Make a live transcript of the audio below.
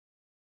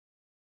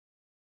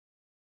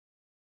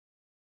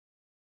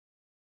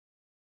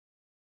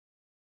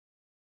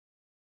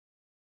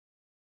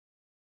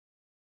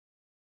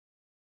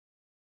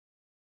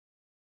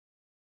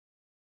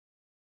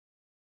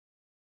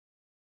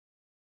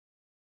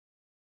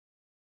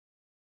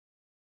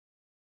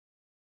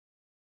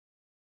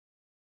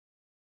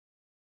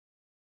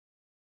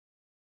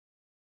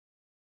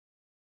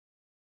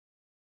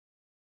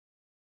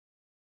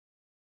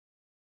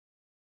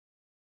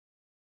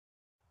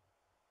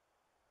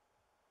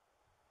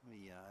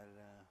Vi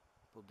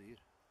på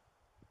dyr.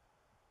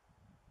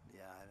 De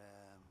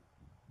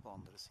på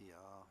andre siden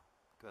av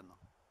kvenna.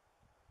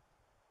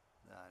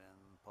 Det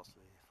en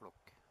passelig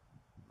flokk,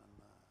 men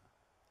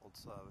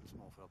oddsa vel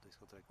små for at de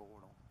skal trekke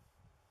over nå.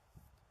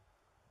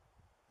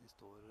 De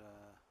står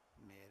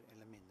mer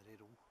eller mindre i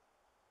ro,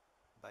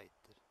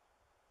 beiter,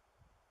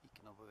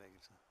 ikke noe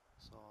bevegelse.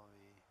 Så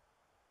vi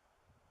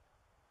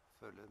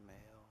følger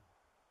med og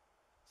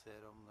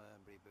ser om det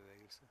blir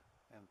bevegelse,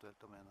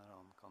 eventuelt om en eller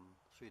annen kan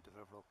skyte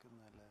fra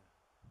flokken eller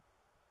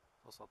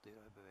få satt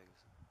dyra i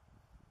bevegelse.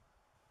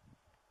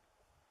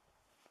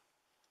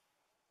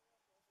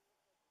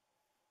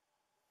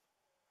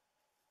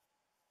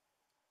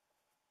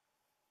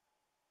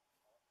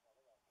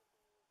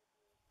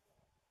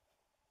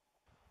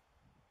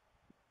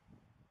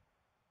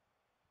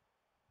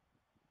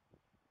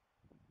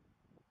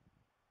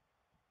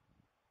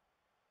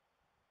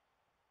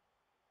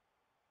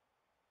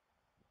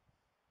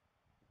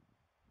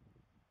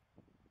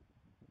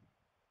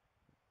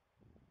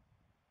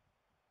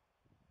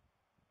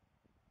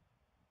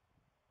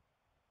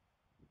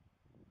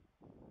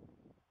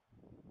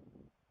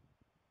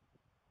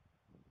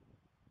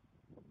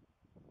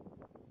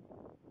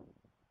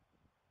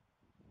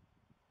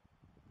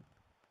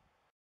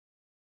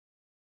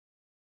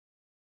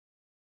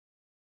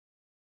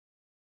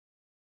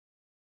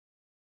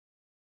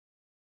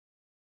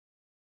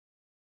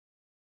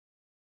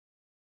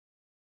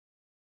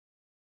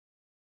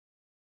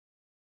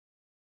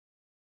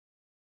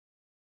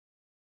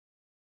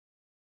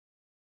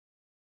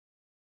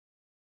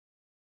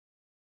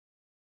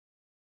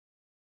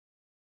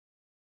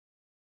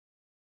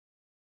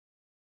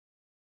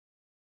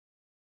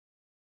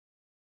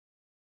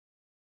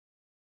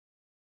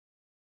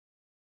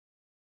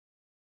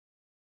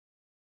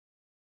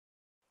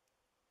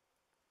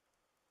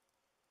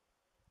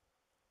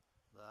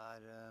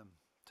 Det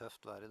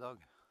tøft vær i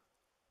dag.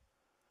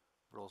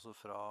 Blåser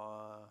fra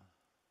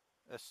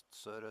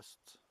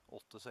øst-sør-øst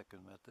 8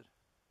 sekundmeter.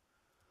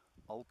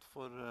 Alt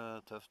for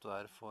tøft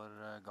vær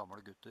for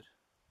gamle gutter.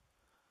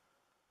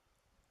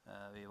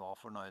 Vi var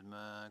fornøyd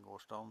med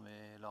gårsdagen. Vi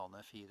la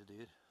ned 4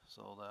 dyr,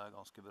 så det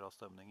ganske bra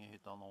stemning i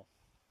hytta nå.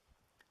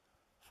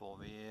 Får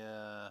vi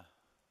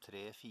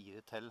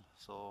 3-4 til,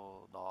 så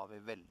da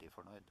vi veldig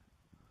fornøyd.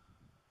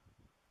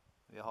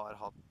 Vi har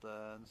hatt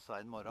en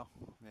sen morgen.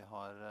 Vi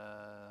har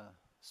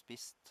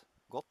spist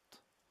godt,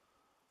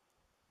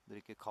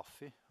 drikke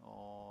kaffe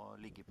og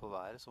ligge på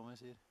været, som vi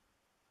sier.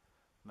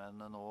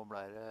 Men nå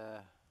ble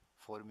det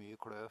for mye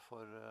klø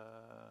for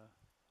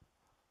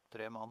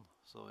 3 mann,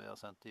 så vi har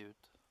sendt de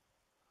ut.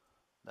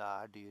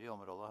 Det dyr i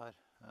området her.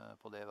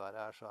 På det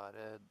været her så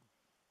det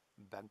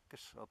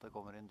bankers at det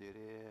kommer inn dyr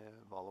i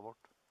valet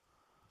vårt.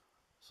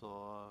 Så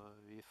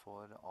vi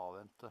får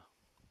avvente.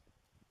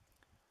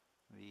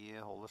 Vi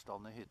holder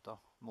stand i hytta,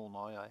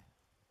 Mona og jeg.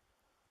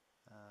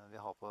 Vi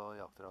har på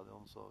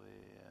jaktradioen, så vi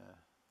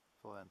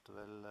forventer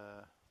vel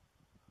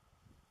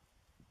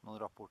noen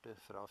rapporter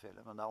fra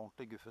fjellet. Men det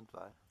ordentlig guffent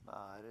vær.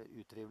 Det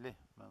utrivelig,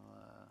 men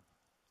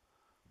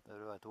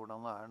dere vet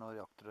hvordan det når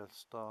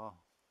jaktrølsta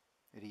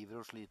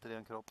river og sliter i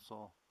en kropp, så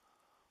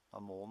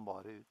da må den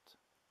bare ut.